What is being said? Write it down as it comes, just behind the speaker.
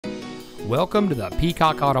Welcome to the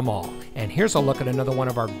Peacock Auto Mall, and here's a look at another one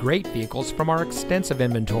of our great vehicles from our extensive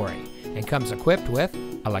inventory, and comes equipped with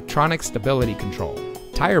electronic stability control,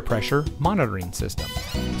 tire pressure monitoring system,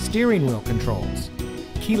 steering wheel controls,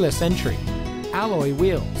 keyless entry, alloy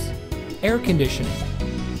wheels, air conditioning,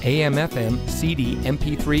 AM/FM CD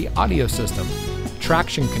MP3 audio system,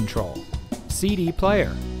 traction control, CD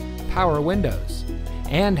player, power windows,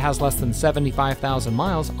 and has less than 75,000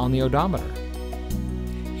 miles on the odometer.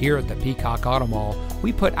 Here at the Peacock Auto Mall,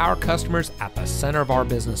 we put our customers at the center of our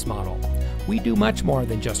business model. We do much more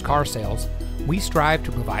than just car sales. We strive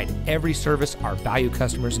to provide every service our value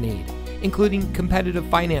customers need, including competitive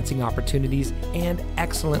financing opportunities and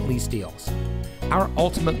excellent lease deals. Our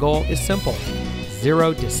ultimate goal is simple: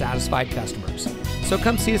 zero dissatisfied customers. So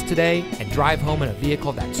come see us today and drive home in a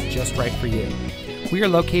vehicle that's just right for you. We are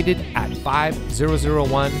located at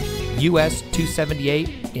 5001 US 278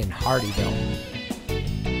 in Hardeeville.